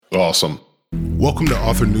Awesome. Welcome to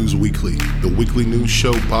Author News Weekly, the weekly news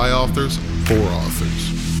show by authors for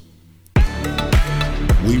authors.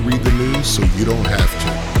 We read the news so you don't have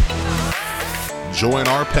to. Join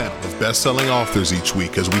our panel of best-selling authors each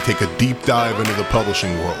week as we take a deep dive into the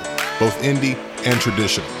publishing world, both indie and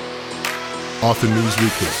traditional. Author News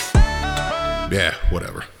Weekly. Yeah,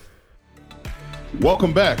 whatever.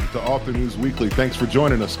 Welcome back to Author News Weekly. Thanks for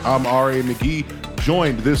joining us. I'm R.A. McGee,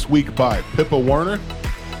 joined this week by Pippa Werner.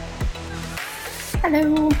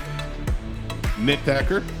 Hello. Nick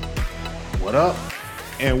Thacker. What up?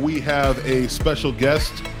 And we have a special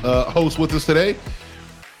guest host with us today.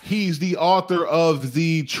 He's the author of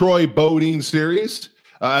the Troy Bodine series,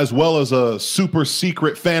 as well as a super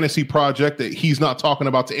secret fantasy project that he's not talking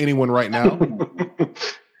about to anyone right now.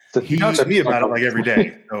 He talks to me about it like every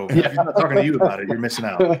day. So if he's not talking to you about it, you're missing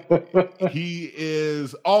out. He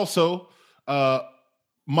is also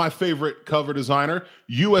my favorite cover designer,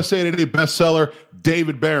 USA Today bestseller,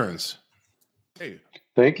 David Behrens. Hey.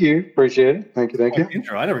 Thank you. Appreciate it. Thank you.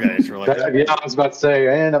 Intro. I never got an intro like that. Yeah, I was about to say,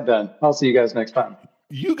 and I'm done. I'll see you guys next time.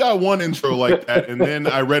 You got one intro like that, and then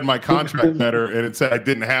I read my contract letter, and it said I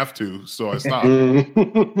didn't have to, so I stopped.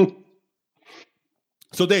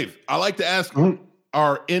 So, Dave, I like to ask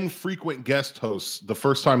our infrequent guest hosts the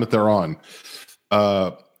first time that they're on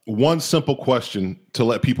one simple question to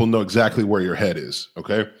let people know exactly where your head is,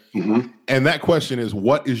 okay? Mm-hmm. And that question is,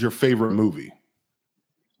 what is your favorite movie?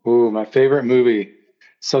 Ooh, my favorite movie.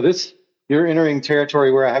 So you're entering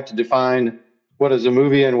territory where I have to define what is a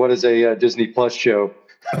movie and what is a Disney Plus show.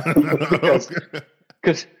 Because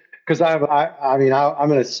I'm going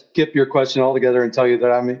to skip your question altogether and tell you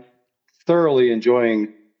that I'm thoroughly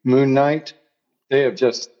enjoying Moon Knight. They have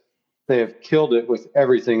killed it with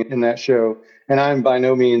everything in that show. And I'm by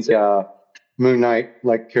no means a Moon Knight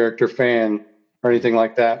character fan or anything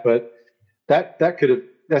like that. But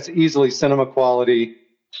that's easily cinema quality,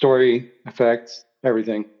 story effects,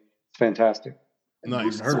 everything. It's fantastic.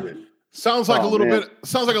 Nice. Heard of it. Sounds like a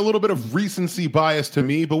little bit of recency bias to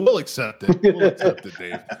me, but we'll accept it. We'll accept it,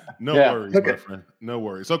 Dave. No worries, my friend. No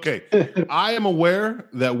worries. Okay. I am aware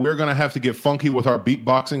that we're going to have to get funky with our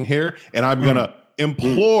beatboxing here, and I'm going to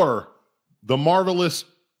implore the marvelous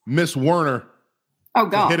Miss Werner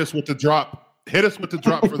to hit us with the drop. Hit us with the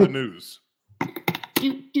drop for the news.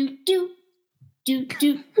 Do, do, do. Do,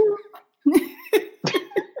 do, do.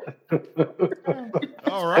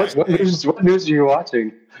 All right. What news are you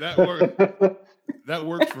watching? That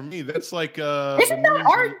works for me. That's like isn't that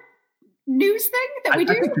our news thing that we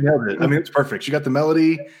do? I think you nailed it. I mean, it's perfect. She got the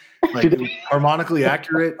melody, harmonically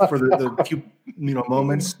accurate for the few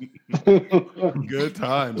moments. Good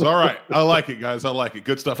times. All right. I like it, guys. I like it.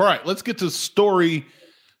 Good stuff. All right. Let's get to story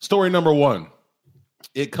number one.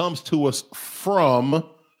 It comes to us from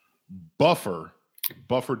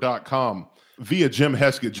buffer.com via Jim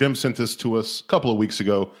Heskett. Jim sent this to us a couple of weeks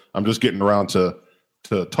ago. I'm just getting around to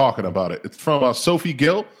talking about it. It's from Sophie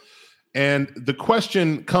Gill. And the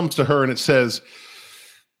question comes to her and it says,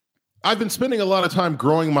 I've been spending a lot of time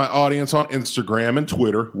growing my audience on Instagram and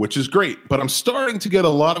Twitter, which is great, but I'm starting to get a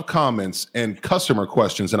lot of comments and customer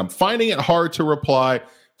questions, and I'm finding it hard to reply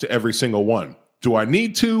to every single one. Do I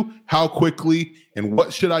need to? How quickly? And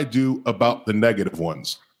what should I do about the negative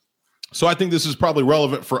ones? So I think this is probably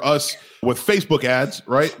relevant for us with Facebook ads,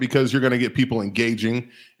 right? Because you're going to get people engaging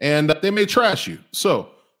and they may trash you. So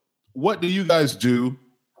what do you guys do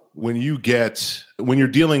when you're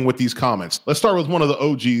dealing with these comments? Let's start with one of the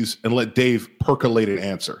OGs and let Dave percolate an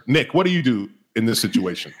answer. Nick, what do you do in this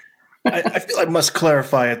situation? I feel I must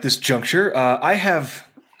clarify at this juncture. I have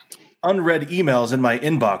unread emails in my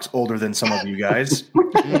inbox older than some of you guys.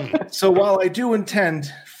 So while I do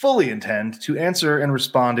fully intend to answer and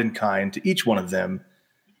respond in kind to each one of them,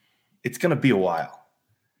 it's going to be a while.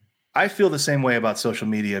 I feel the same way about social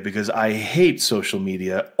media because I hate social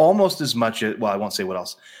media almost as much as, well, I won't say what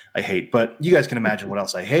else I hate, but you guys can imagine what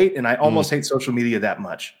else I hate, and I almost hate social media that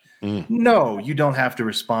much. No, you don't have to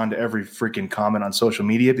respond to every freaking comment on social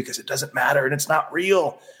media because it doesn't matter and it's not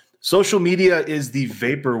real. Social media is the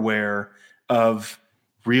vaporware of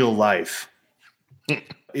real life.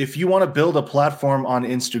 If you want to build a platform on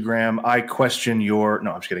Instagram, I question no, I'm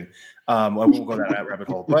just kidding. I won't go down that rabbit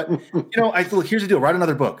hole. But, here's the deal. Write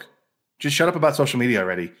another book. Just shut up about social media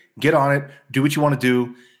already. Get on it. Do what you want to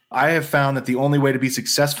do. I have found that the only way to be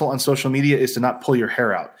successful on social media is to not pull your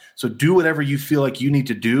hair out. So do whatever you feel like you need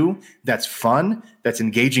to do. That's fun. That's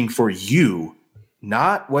engaging for you,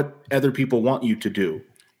 not what other people want you to do.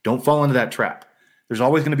 Don't fall into that trap. There's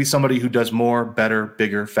always going to be somebody who does more, better,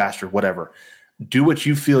 bigger, faster, whatever. do what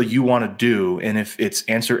you feel you want to do. And if it's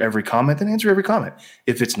answer every comment, then answer every comment.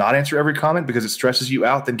 If it's not answer every comment because it stresses you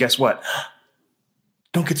out, then guess what?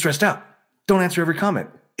 Don't get stressed out. Don't answer every comment.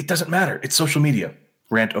 It doesn't matter. It's social media.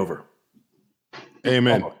 Rant over.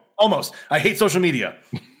 Amen. Almost. I hate social media.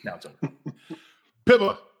 Now it's over.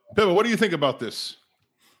 Pippa, what do you think about this?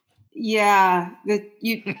 Yeah,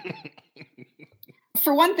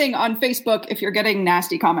 for one thing, on Facebook, if you're getting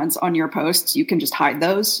nasty comments on your posts, you can just hide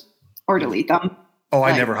those or delete them. Oh,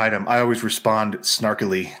 I never hide them. I always respond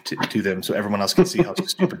snarkily to them so everyone else can see how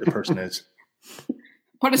stupid the person is.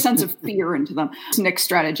 Put a sense of fear into them. It's Nick's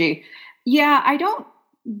strategy. Yeah, I don't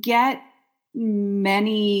get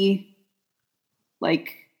many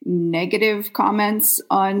negative comments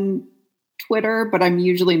on Twitter, but I'm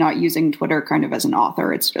usually not using Twitter kind of as an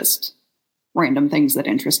author. It's just random things that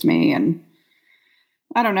interest me. And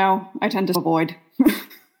I don't know. I tend to avoid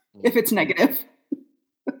if it's negative.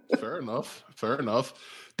 Fair enough.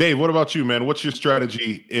 Dave, what about you, man? What's your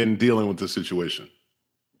strategy in dealing with this situation?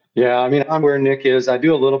 Yeah, I mean, I'm where Nick is. I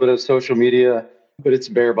do a little bit of social media, but it's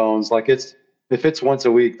bare bones. If it's once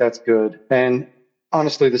a week, that's good. And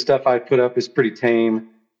honestly, the stuff I put up is pretty tame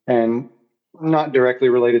and not directly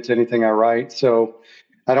related to anything I write. So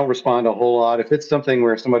I don't respond a whole lot. If it's something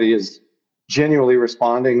where somebody is genuinely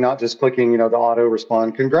responding, not just clicking, the auto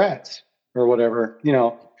respond, congrats or whatever,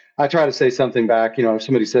 I try to say something back. If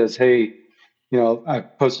somebody says, hey, I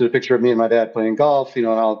posted a picture of me and my dad playing golf,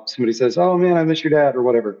 somebody says, oh man, I miss your dad or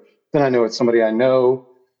whatever. Then I know it's somebody I know,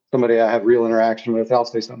 somebody I have real interaction with. I'll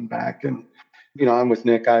say something back. And, I'm with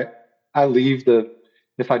Nick. I leave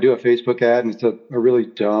if I do a Facebook ad and it's a really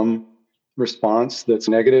dumb response that's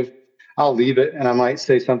negative, I'll leave it. And I might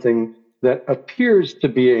say something that appears to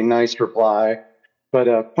be a nice reply,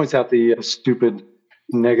 but points out the stupid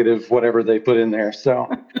negative, whatever they put in there. So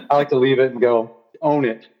I like to leave it and go, own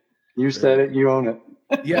it. You said it, you own it.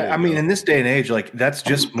 Yeah, I mean, in this day and age, that's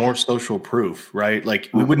just more social proof, right?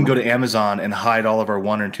 We wouldn't go to Amazon and hide all of our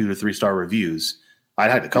 1 or 2 to 3 star reviews. I'd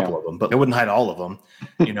hide a couple of them, but I wouldn't hide all of them.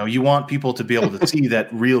 You want people to be able to see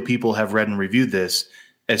that real people have read and reviewed this,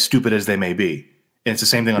 as stupid as they may be. And it's the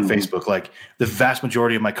same thing on Facebook. The vast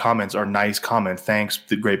majority of my comments are nice comments. Thanks,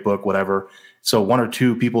 the great book, whatever. So 1 or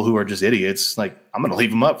 2 people who are just idiots, I'm going to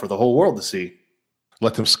leave them up for the whole world to see.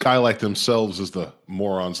 Let them skylight themselves as the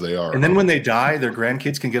morons they are. And then when they die, their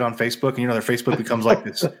grandkids can get on Facebook, and their Facebook becomes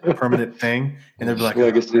this permanent thing. And they'll be like,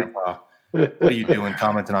 oh, Grandpa, what are you doing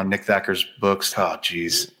commenting on Nick Thacker's books? Oh,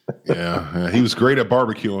 geez. Yeah, he was great at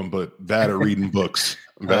barbecuing, but bad at reading books.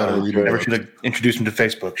 Never should have introduced him to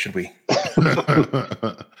Facebook, should we?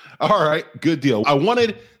 All right, good deal. I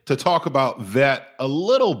wanted to talk about that a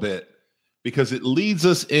little bit because it leads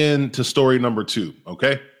us into story number 2,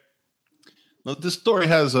 okay? Now, this story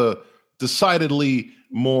has a decidedly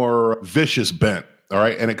more vicious bent, all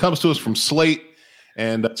right? And it comes to us from Slate,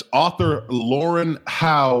 and it's author Lauren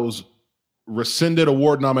Howe's rescinded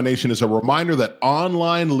award nomination is a reminder that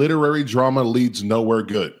online literary drama leads nowhere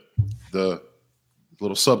good. The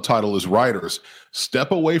little subtitle is Writers,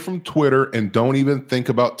 Step Away from Twitter and Don't Even Think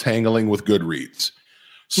About Tangling with Goodreads.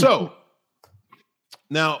 So,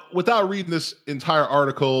 now, without reading this entire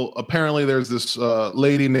article, apparently there's this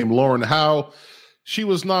lady named Lauren Howe. She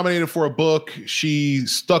was nominated for a book. She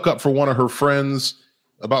stuck up for one of her friends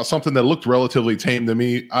about something that looked relatively tame to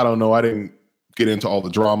me. I don't know. I didn't get into all the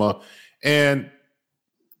drama. And,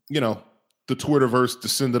 the Twitterverse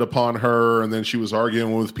descended upon her, and then she was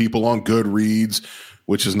arguing with people on Goodreads,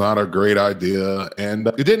 which is not a great idea. And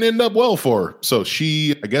it didn't end up well for her. So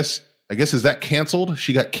she, I guess, is that canceled?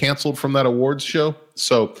 She got canceled from that awards show.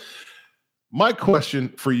 So my question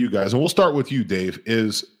for you guys, and we'll start with you, Dave,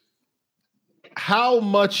 is how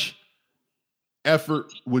much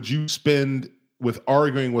effort would you spend with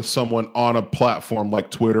arguing with someone on a platform like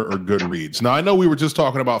Twitter or Goodreads? Now, I know we were just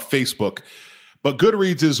talking about Facebook, but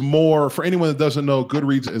Goodreads is more, for anyone that doesn't know,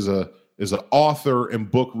 Goodreads is an author and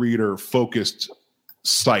book reader focused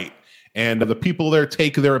site. And the people there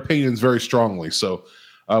take their opinions very strongly. So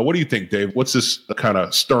what do you think, Dave? What's this kind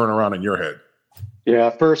of stirring around in your head? Yeah,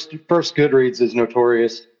 first Goodreads is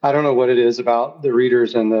notorious. I don't know what it is about the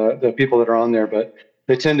readers and the people that are on there, but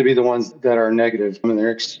they tend to be the ones that are negative. I mean,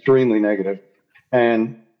 they're extremely negative.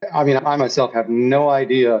 And I mean, I myself have no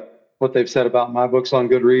idea what they've said about my books on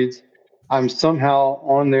Goodreads. I'm somehow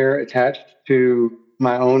on there attached to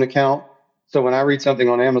my own account. So when I read something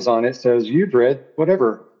on Amazon, it says, you've read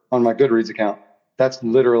whatever on my Goodreads account. That's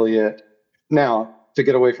literally it. Now, to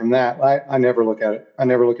get away from that, I never look at it. I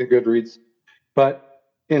never look at Goodreads. But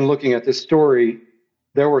in looking at this story,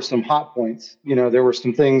 there were some hot points. There were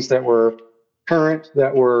some things that were current,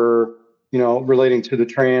 that were relating to the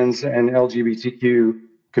trans and LGBTQ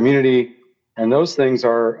community. And those things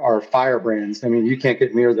are firebrands. I mean, you can't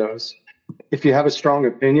get near those. If you have a strong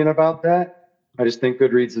opinion about that, I just think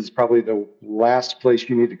Goodreads is probably the last place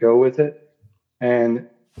you need to go with it. And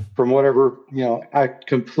from whatever, I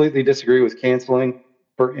completely disagree with canceling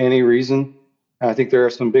for any reason. I think there are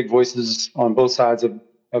some big voices on both sides of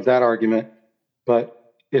that argument.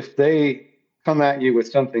 But if they come at you with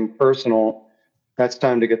something personal, that's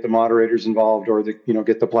time to get the moderators involved or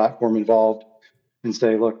get the platform involved and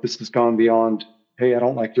say, look, this has gone beyond, hey, I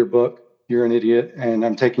don't like your book. You're an idiot. And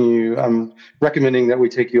I'm recommending that we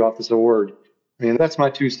take you off as a word. I mean, that's my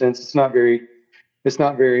 2 cents. It's not very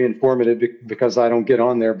informative because I don't get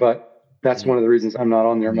on there, but that's one of the reasons I'm not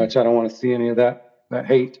on there much. I don't want to see any of that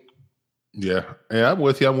hate. Yeah, I'm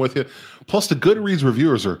with you. Plus, the Goodreads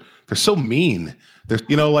reviewers they're so mean. There's,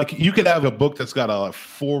 like you could have a book that's got a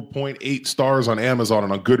 4.8 stars on Amazon,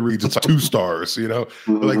 and on Goodreads it's 2 stars.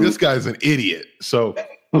 Like this guy's an idiot. So,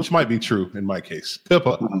 which might be true in my case.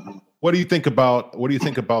 Pippa, what do you think about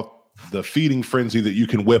the feeding frenzy that you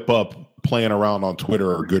can whip up playing around on Twitter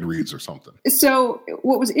or Goodreads or something? So,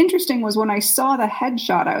 what was interesting was when I saw the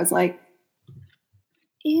headshot, I was like,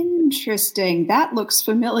 interesting. That looks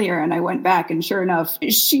familiar. And I went back, and sure enough,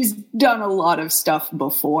 she's done a lot of stuff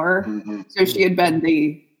before. Mm-hmm. So she had been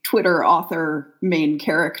the Twitter author main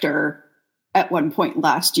character at one point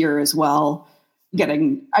last year as well.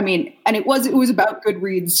 And it was about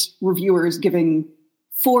Goodreads reviewers giving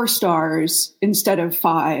 4 stars instead of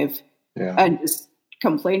 5 and just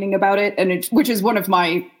complaining about it. And which is one of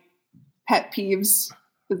my pet peeves.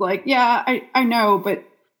 Is like, yeah, I know, but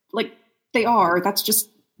like they are. That's just,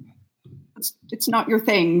 it's not your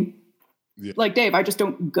thing. Yeah. Like, Dave, I just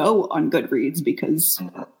don't go on Goodreads because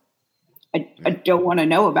I don't want to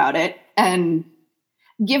know about it. And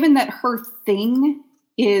given that her thing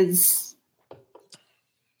is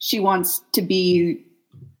she wants to be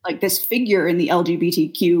like this figure in the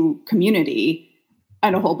LGBTQ community,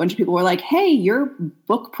 and a whole bunch of people were like, hey, your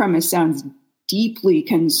book premise sounds deeply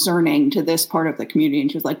concerning to this part of the community. And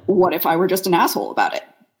she was like, what if I were just an asshole about it?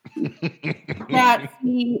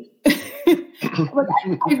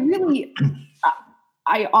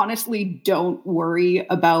 I honestly don't worry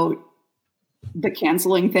about the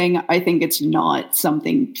canceling thing. I think it's not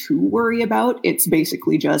something to worry about. It's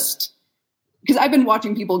basically just because I've been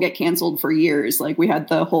watching people get canceled for years. Like we had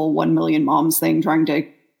the whole 1 Million Moms thing trying to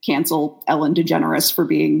cancel Ellen DeGeneres for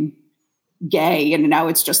being gay. And now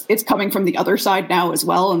it's coming from the other side now as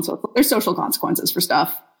well. And so there's social consequences for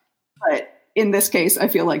stuff. But in this case, I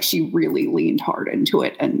feel like she really leaned hard into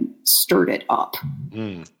it and stirred it up.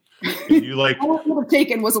 Mm. You like all it would have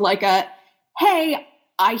taken was like hey,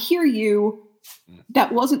 I hear you.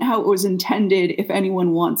 That wasn't how it was intended. If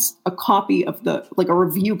anyone wants a copy of a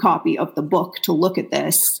review copy of the book to look at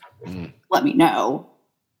this, let me know.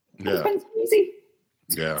 Yeah. It's easy.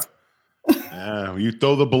 Yeah. Yeah, you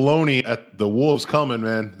throw the baloney at the wolves coming,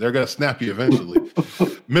 man. They're going to snap you eventually.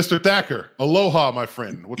 Mr. Thacker, aloha, my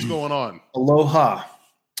friend. What's going on? Aloha.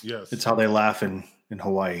 Yes. It's how they laugh in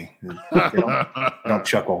Hawaii. They don't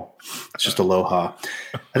chuckle. It's just aloha.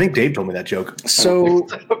 I think Dave told me that joke. So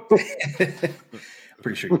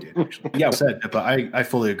pretty sure you did, actually. Yeah, I said, but I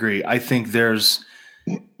fully agree. I think there's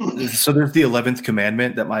the 11th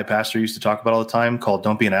commandment that my pastor used to talk about all the time called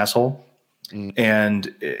don't be an asshole.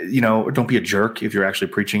 And, don't be a jerk if you're actually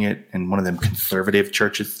preaching it in one of them conservative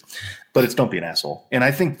churches, but it's don't be an asshole. And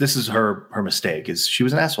I think this is her mistake is she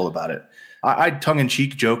was an asshole about it. I tongue in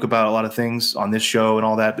cheek joke about a lot of things on this show and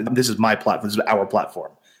all that, but this is my platform. This is our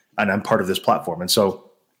platform and I'm part of this platform. And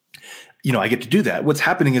so, I get to do that. What's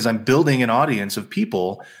happening is I'm building an audience of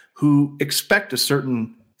people who expect a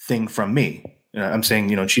certain thing from me. I'm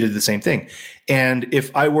saying, she did the same thing. And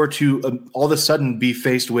if I were to all of a sudden be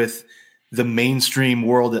faced with the mainstream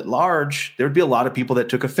world at large, there would be a lot of people that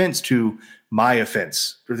took offense to my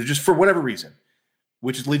offense, or just for whatever reason,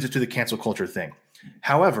 which leads us to the cancel culture thing.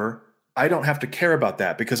 However, I don't have to care about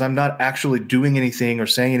that because I'm not actually doing anything or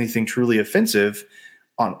saying anything truly offensive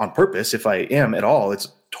on purpose. If I am at all, it's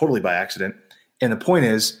totally by accident. And the point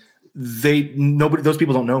is, those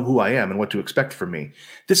people don't know who I am and what to expect from me.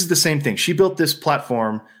 This is the same thing. She built this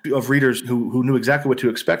platform of readers who knew exactly what to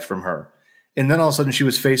expect from her. And then all of a sudden she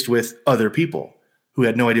was faced with other people who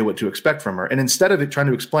had no idea what to expect from her. And instead of it trying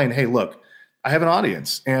to explain, hey, look, I have an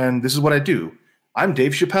audience and this is what I do. I'm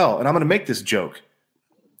Dave Chappelle and I'm going to make this joke.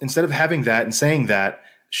 Instead of having that and saying that,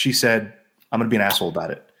 she said, I'm going to be an asshole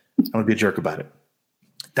about it. I'm going to be a jerk about it.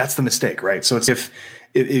 That's the mistake, right? So it's if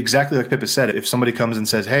exactly like Pippa said, if somebody comes and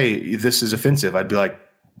says, hey, this is offensive, I'd be like,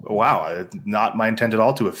 wow, not my intent at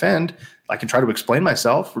all to offend. I can try to explain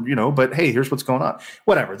myself, but hey, here's what's going on.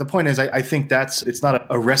 Whatever. The point is, I think it's not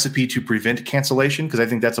a recipe to prevent cancellation, because I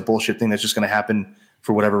think that's a bullshit thing that's just going to happen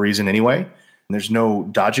for whatever reason anyway. And there's no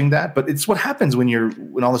dodging that. But it's what happens when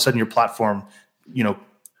all of a sudden your platform,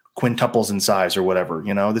 quintuples in size or whatever.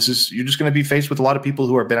 You're just going to be faced with a lot of people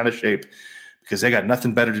who are bent out of shape because they got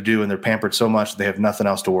nothing better to do and they're pampered so much that they have nothing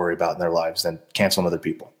else to worry about in their lives than canceling other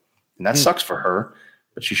people. And that sucks for her,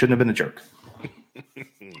 but she shouldn't have been a jerk.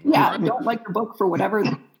 Yeah, I don't like your book for whatever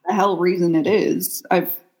the hell reason it is.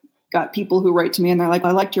 I've got people who write to me and they're like,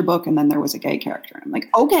 I liked your book, and then there was a gay character. I'm like,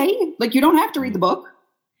 okay, like, you don't have to read the book.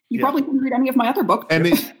 You probably couldn't read any of my other books. And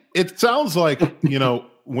it sounds like,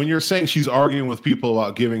 when you're saying she's arguing with people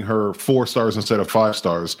about giving her 4 stars instead of 5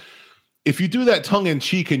 stars, if you do that tongue in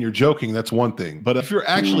cheek and you're joking, that's one thing. But if you're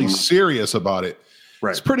actually serious about it,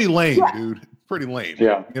 it's pretty lame, dude. Pretty lame.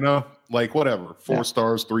 Yeah. Like whatever, 4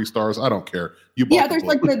 stars, 3 stars. I don't care. There's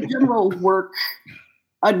like the general work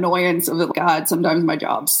annoyance of it. God, sometimes my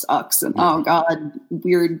job sucks. And oh God,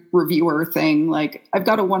 weird reviewer thing. Like, I've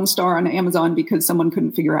got a 1 star on Amazon because someone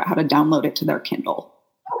couldn't figure out how to download it to their Kindle.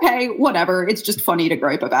 Okay, whatever. It's just funny to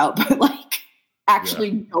gripe about, but like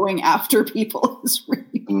actually going after people is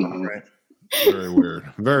really right. Very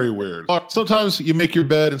weird. Very weird. Sometimes you make your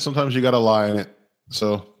bed and sometimes you got to lie in it.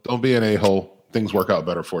 So don't be an a-hole. Things work out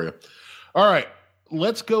better for you. All right,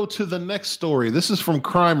 let's go to the next story. This is from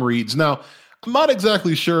Crime Reads. Now, I'm not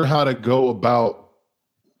exactly sure how to go about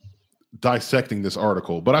dissecting this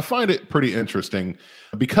article, but I find it pretty interesting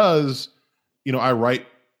because, I write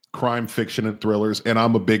crime fiction and thrillers, and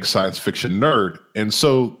I'm a big science fiction nerd. And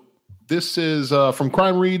so this is from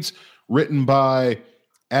Crime Reads, written by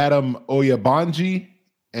Adam Oyabanji,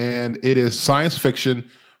 and it is science fiction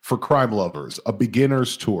for crime lovers, a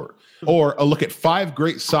beginner's tour, or a look at 5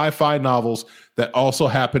 great sci-fi novels that also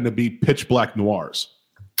happen to be pitch black noirs.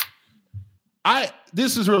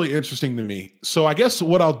 This is really interesting to me. So I guess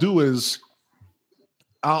what I'll do is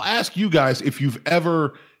I'll ask you guys if you've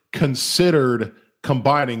ever considered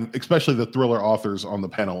combining, especially the thriller authors on the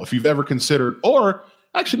panel, if you've ever considered, or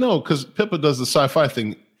actually no, because Pippa does the sci-fi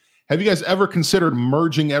thing. Have you guys ever considered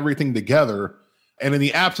merging everything together? And in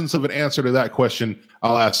the absence of an answer to that question,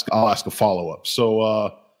 I'll ask a follow-up.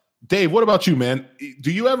 So, Dave, what about you, man?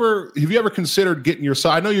 Have you ever considered getting your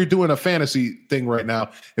I know you're doing a fantasy thing right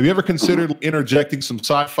now. Have you ever considered interjecting some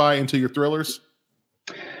sci-fi into your thrillers?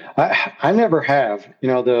 I never have.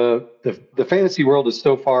 The fantasy world is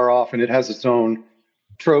so far off, and it has its own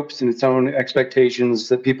tropes and its own expectations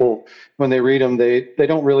that people, when they read them, they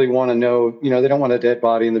don't really want to know. They don't want a dead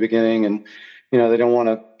body in the beginning, and they don't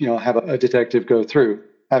want to have a detective go through.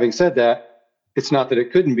 Having said that, it's not that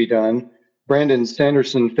it couldn't be done. Brandon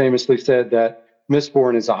Sanderson famously said that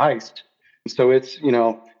Mistborn is a heist. So it's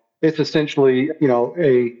essentially,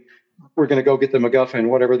 we're going to go get the MacGuffin,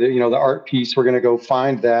 whatever the art piece, we're going to go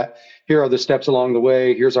find that. Here are the steps along the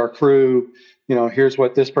way. Here's our crew. Here's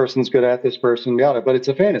what this person's good at, this person got it. But it's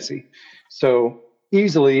a fantasy. So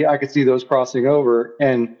easily I could see those crossing over.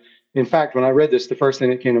 And in fact, when I read this, the first thing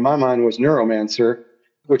that came to my mind was Neuromancer,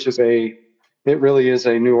 which is it really is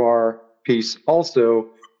a noir piece also.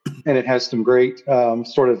 And it has some great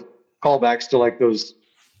sort of callbacks to like those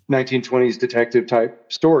 1920s detective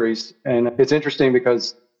type stories. And it's interesting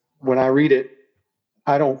because when I read it,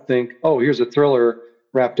 I don't think, oh, here's a thriller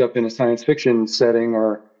wrapped up in a science fiction setting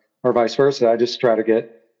or vice versa. I just try to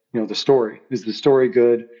get, the story. Is the story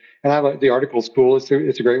good? And I like the article's cool. It's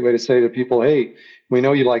a great way to say to people, hey, we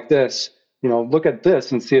know you like this, look at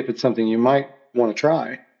this and see if it's something you might want to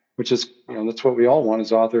try, which is, that's what we all want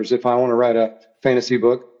as authors. If I want to write a fantasy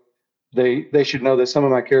book, they should know that some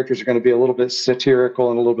of my characters are going to be a little bit satirical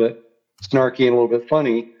and a little bit snarky and a little bit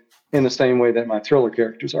funny in the same way that my thriller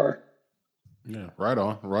characters are. Yeah, right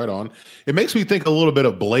on. It makes me think a little bit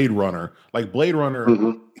of Blade Runner. Like Blade Runner,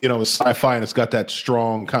 is sci-fi and it's got that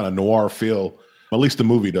strong kind of noir feel. At least the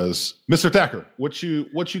movie does. Mr. Thacker, what you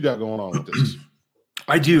got going on with this?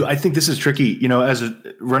 I do. I think this is tricky. As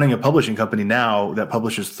running a publishing company now that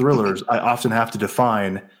publishes thrillers, I often have to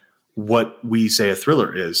define what we say a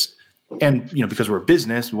thriller is. And, because we're a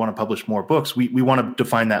business, we want to publish more books. We want to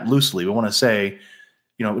define that loosely. We want to say,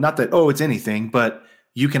 not that, it's anything, but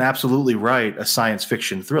you can absolutely write a science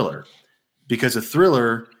fiction thriller, because a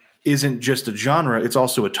thriller isn't just a genre. It's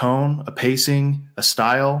also a tone, a pacing, a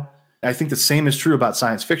style. I think the same is true about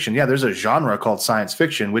science fiction. Yeah, there's a genre called science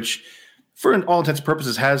fiction, which for all intents and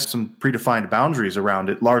purposes has some predefined boundaries around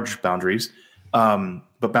it, large boundaries,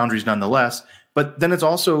 but boundaries nonetheless. But then it's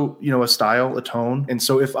also, a style, a tone. And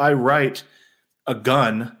so if I write a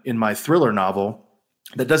gun in my thriller novel,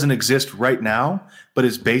 that doesn't exist right now, but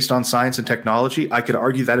is based on science and technology, I could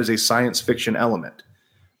argue that is a science fiction element,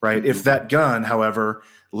 right? If that gun, however,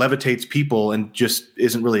 levitates people and just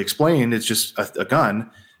isn't really explained, it's just a gun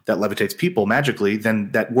that levitates people magically,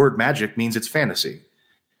 then that word magic means it's fantasy.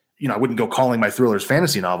 I wouldn't go calling my thrillers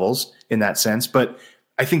fantasy novels in that sense, but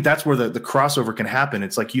I think that's where the crossover can happen.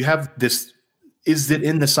 It's like you have this, is it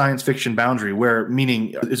in the science fiction boundary where,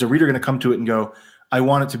 meaning, is a reader going to come to it and go, I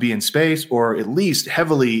want it to be in space, or at least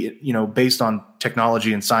heavily, based on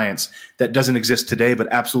technology and science that doesn't exist today, but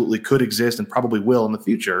absolutely could exist and probably will in the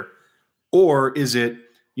future? Or is it,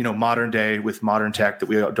 modern day with modern tech that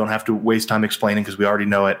we don't have to waste time explaining because we already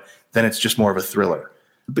know it? Then it's just more of a thriller.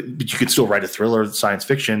 But you could still write a thriller, science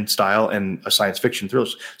fiction style, and a science fiction thriller.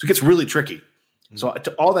 So it gets really tricky. Mm-hmm. So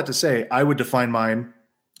all that to say, I would define mine.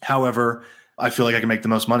 However, I feel like I can make the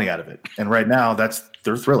most money out of it. And right now,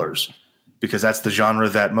 they're thrillers, because that's the genre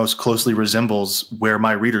that most closely resembles where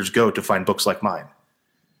my readers go to find books like mine.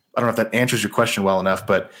 I don't know if that answers your question well enough,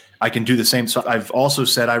 but I can do the same. So I've also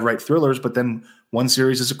said I write thrillers, but then one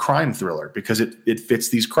series is a crime thriller because it fits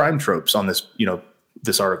these crime tropes on this,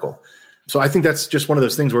 this article. So I think that's just one of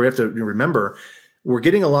those things where we have to remember we're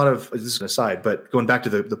getting a lot of, this is an aside, but going back to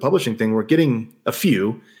the publishing thing, we're getting a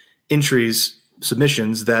few entries,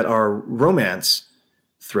 submissions that are romance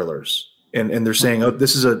thrillers. And they're saying, oh,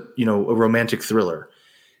 this is a romantic thriller.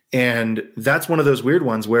 And that's one of those weird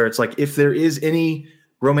ones where it's like, if there is any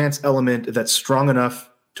romance element that's strong enough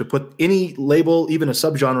to put any label, even a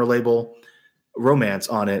subgenre label, romance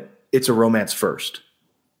on it, it's a romance first.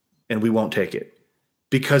 And we won't take it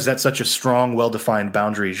because that's such a strong, well-defined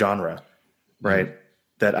boundary genre, right? Mm-hmm.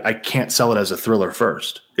 That I can't sell it as a thriller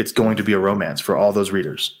first. It's going to be a romance for all those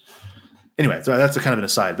readers. Anyway, so that's a kind of an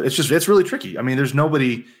aside, but it's really tricky. I mean, there's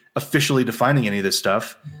nobody officially defining any of this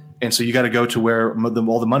stuff. And so you got to go to where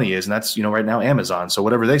all the money is. And that's, right now, Amazon. So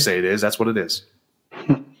whatever they say it is, that's what it is.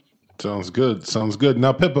 Sounds good.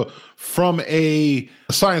 Now, Pippa, from a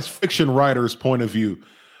science fiction writer's point of view,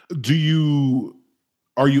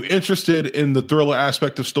 are you interested in the thriller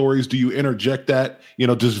aspect of stories? Do you interject that?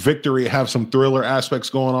 Does Victory have some thriller aspects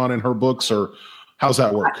going on in her books, or how's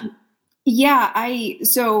that work? Yeah,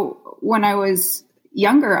 so when I was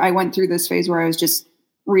younger, I went through this phase where I was just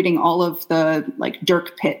reading all of the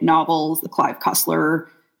Dirk Pitt novels, the Clive Cussler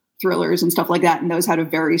thrillers and stuff like that. And those had a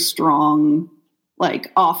very strong,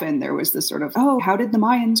 often there was this sort of, oh, how did the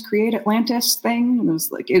Mayans create Atlantis thing? And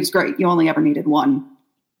it was great. You only ever needed one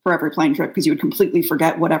for every plane trip because you would completely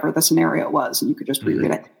forget whatever the scenario was and you could just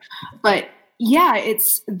reread it. But yeah,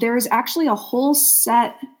 there's actually a whole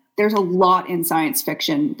set. There's a lot in science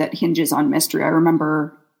fiction that hinges on mystery. I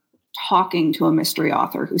remember talking to a mystery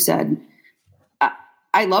author who said,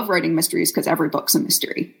 I love writing mysteries because every book's a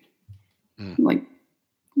mystery.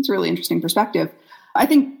 It's a really interesting perspective. I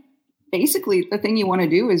think basically the thing you want to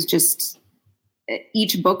do is just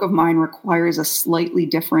each book of mine requires a slightly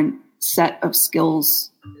different set of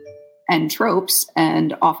skills and tropes.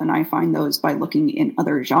 And often I find those by looking in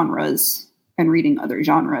other genres and reading other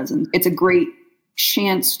genres. And it's a great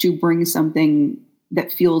chance to bring something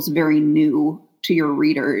that feels very new to your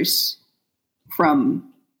readers from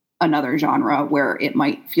another genre where it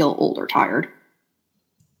might feel old or tired.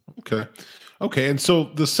 Okay. And so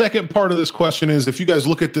the second part of this question is, if you guys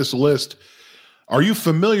look at this list, are you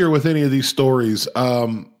familiar with any of these stories?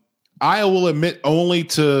 I will admit only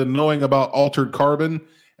to knowing about Altered Carbon,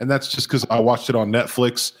 and that's just because I watched it on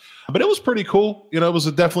Netflix. But it was pretty cool. It was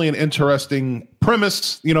definitely an interesting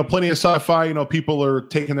premise. Plenty of sci-fi. People are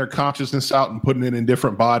taking their consciousness out and putting it in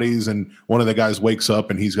different bodies, and one of the guys wakes up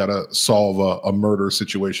and he's got to solve a murder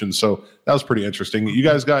situation. So that was pretty interesting. You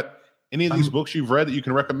guys got any of these books you've read that you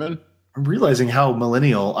can recommend? I'm realizing how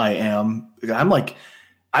millennial I am.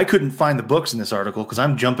 I couldn't find the books in this article because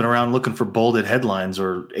I'm jumping around looking for bolded headlines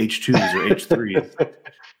or H2s or H3s.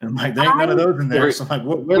 And I'm there ain't none of those in there. So I'm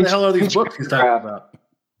where the hell are these books he's talking about?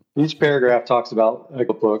 Each paragraph talks about a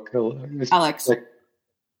book. Alex.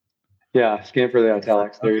 Yeah, scan for the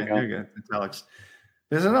italics. There you go. There you go. Italics.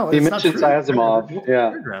 He mentioned Asimov. Yeah.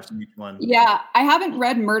 Paragraphs in each one. Yeah, I haven't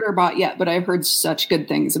read Murderbot yet, but I've heard such good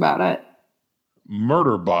things about it.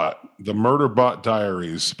 Murderbot, the Murderbot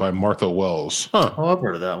Diaries by Martha Wells. Huh. Oh, I've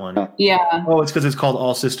heard of that one. Yeah. Oh, it's because it's called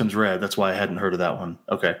All Systems Red. That's why I hadn't heard of that one.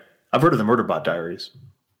 Okay. I've heard of the Murderbot Diaries.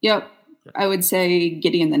 Yep. I would say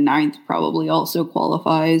Gideon the Ninth probably also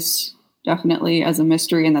qualifies definitely as a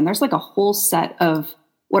mystery. And then there's a whole set of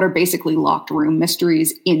what are basically locked room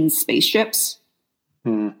mysteries in spaceships.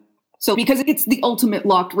 So because it's the ultimate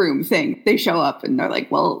locked room thing, they show up and they're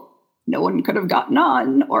like, well, no one could have gotten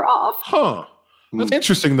on or off. Huh. That's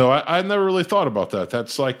interesting, though. I never really thought about that.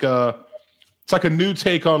 That's it's like a new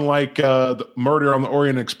take on like the Murder on the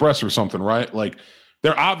Orient Express or something, right? Like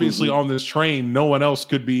they're obviously on this train. No one else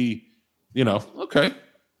could be, okay.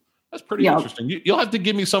 That's pretty interesting. You'll have to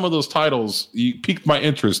give me some of those titles. You piqued my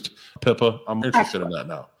interest, Pippa. I'm interested in that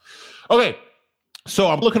now. Okay. So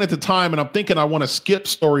I'm looking at the time and I'm thinking I want to skip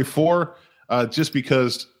story 4 just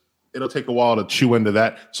because it'll take a while to chew into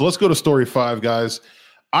that. So let's go to story 5, guys.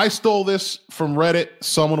 I stole this from Reddit.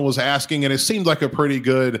 Someone was asking, and it seemed like a pretty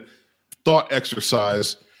good thought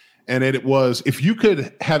exercise. And it was, if you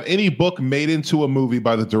could have any book made into a movie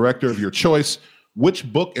by the director of your choice, which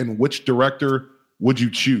book and which director would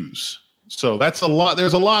you choose? So that's a lot.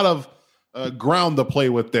 There's a lot of ground to play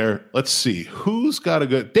with there. Let's see. Who's got a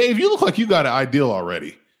good... Dave, you look like you got an ideal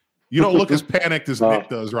already. You don't look as panicked as Nick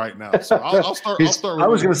does right now. So I'll start. I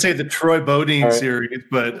was going to say the Troy Bodine series,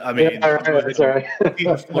 but I mean... That's all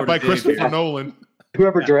right. By Christopher Nolan.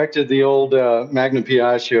 Whoever directed the old Magnum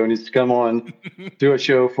PI show needs to come on, do a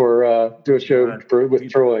show with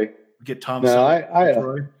Troy. Get Tom.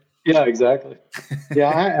 Troy. Yeah, exactly. Yeah,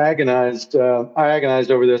 I agonized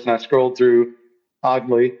over this, and I scrolled through,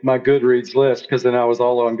 oddly, my Goodreads list, because then I was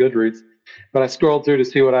all on Goodreads. But I scrolled through to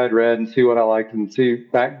see what I'd read and see what I liked, and see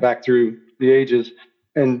back through the ages.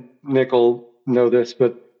 And Nick will know this,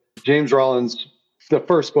 but James Rollins, the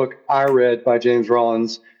first book I read by James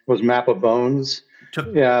Rollins was Map of Bones.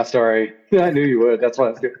 Yeah, sorry. Yeah, I knew you would. That's why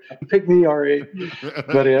I was good. Pick me, R.A.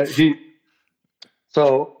 But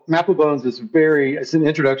So Map of Bones is it's an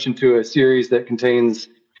introduction to a series that contains,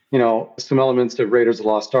 some elements of Raiders of the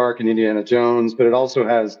Lost Ark and Indiana Jones, but it also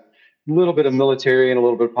has a little bit of military and a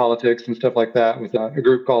little bit of politics and stuff like that with a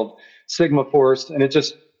group called Sigma Force. And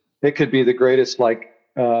it could be the greatest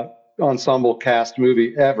ensemble cast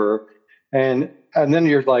movie ever. And then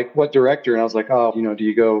you're like, what director? And I was like, do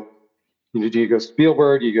you go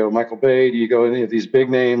Spielberg? Do you go Michael Bay? Do you go any of these big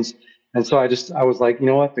names? And so I was like, you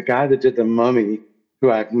know what? The guy that did The Mummy, who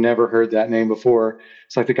I've never heard that name before.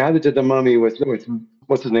 It's like the guy that did The Mummy with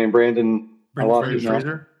what's his name? Brendan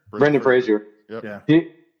Fraser. Brendan Fraser. Yep. Yeah.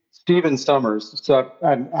 Stephen Summers. So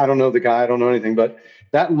I don't know the guy. I don't know anything, but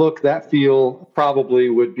that look, that feel probably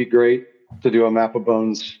would be great to do a Map of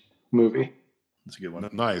Bones movie. That's a good one.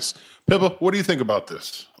 Nice. Pippa, what do you think about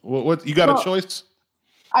this? What you got a choice?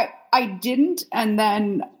 I didn't. And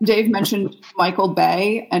then Dave mentioned Michael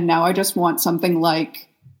Bay, and now I just want something like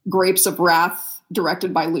Grapes of Wrath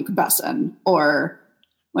directed by Luc Besson, or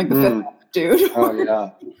like the fifth dude. Oh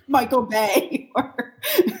yeah. Michael Bay. Or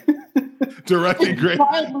directing great.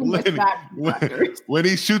 When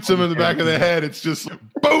he shoots him in the back of the head, it's just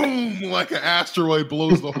boom, like an asteroid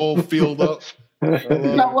blows the whole field up.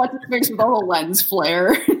 Not what it makes with the whole lens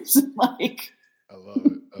flare. It's like I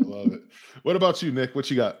love it. What about you, Nick? What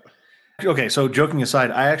you got? Okay, so joking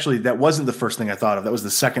aside, that wasn't the first thing I thought of. That was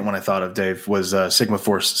the second one I thought of, Dave, was Sigma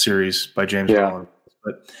Force series by James Rollins.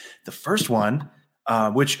 But the first one,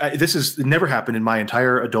 this has never happened in my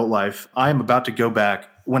entire adult life. I'm about to go back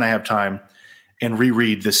when I have time and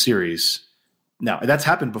reread this series. Now, that's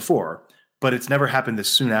happened before, but it's never happened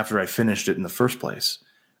this soon after I finished it in the first place.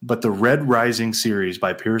 But the Red Rising series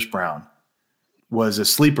by Pierce Brown was a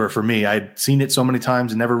sleeper for me. I'd seen it so many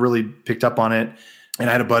times and never really picked up on it. And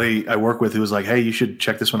I had a buddy I work with who was like, hey, you should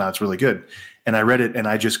check this one out. It's really good. And I read it and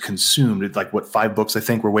I just consumed it. Like 5 books, I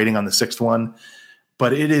think. We're waiting on the 6th one.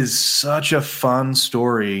 But it is such a fun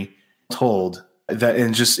story told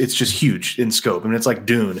it's just huge in scope. I mean, it's like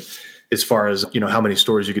Dune as far as, how many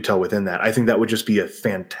stories you could tell within that. I think that would just be a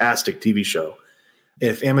fantastic TV show.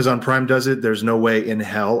 If Amazon Prime does it, there's no way in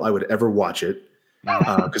hell I would ever watch it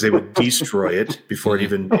because they would destroy it before it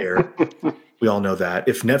even aired. We all know that.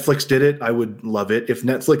 If Netflix did it, I would love it. If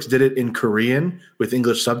Netflix did it in Korean with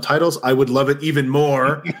English subtitles, I would love it even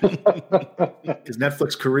more. Because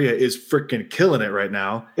Netflix Korea is freaking killing it right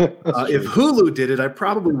now. If Hulu did it, I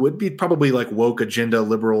probably would be like woke agenda,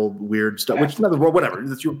 liberal, weird stuff. Which whatever.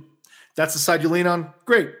 That's the side you lean on.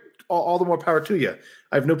 Great. All the more power to you.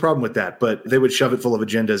 I have no problem with that. But they would shove it full of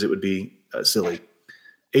agendas. It would be silly.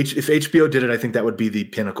 If HBO did it, I think that would be the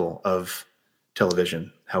pinnacle of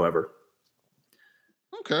television. However.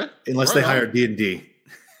 Okay. Unless they hire D&D.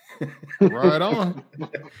 Right on.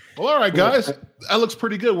 Well, all right, guys. That looks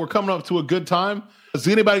pretty good. We're coming up to a good time. Has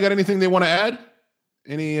anybody got anything they want to add?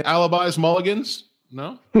 Any alibis, mulligans?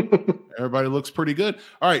 No? Everybody looks pretty good.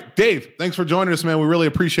 All right, Dave, thanks for joining us, man. We really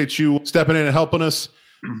appreciate you stepping in and helping us.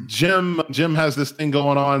 Jim has this thing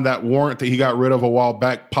going on. That warrant that he got rid of a while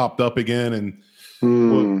back popped up again,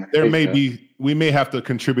 and there may be we may have to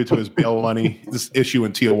contribute to his bail money, this issue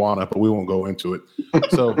in Tijuana, but we won't go into it.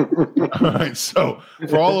 So, all right. So,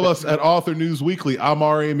 for all of us at Author News Weekly, I'm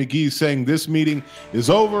R.A. McGee saying this meeting is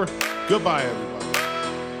over. Goodbye, everybody.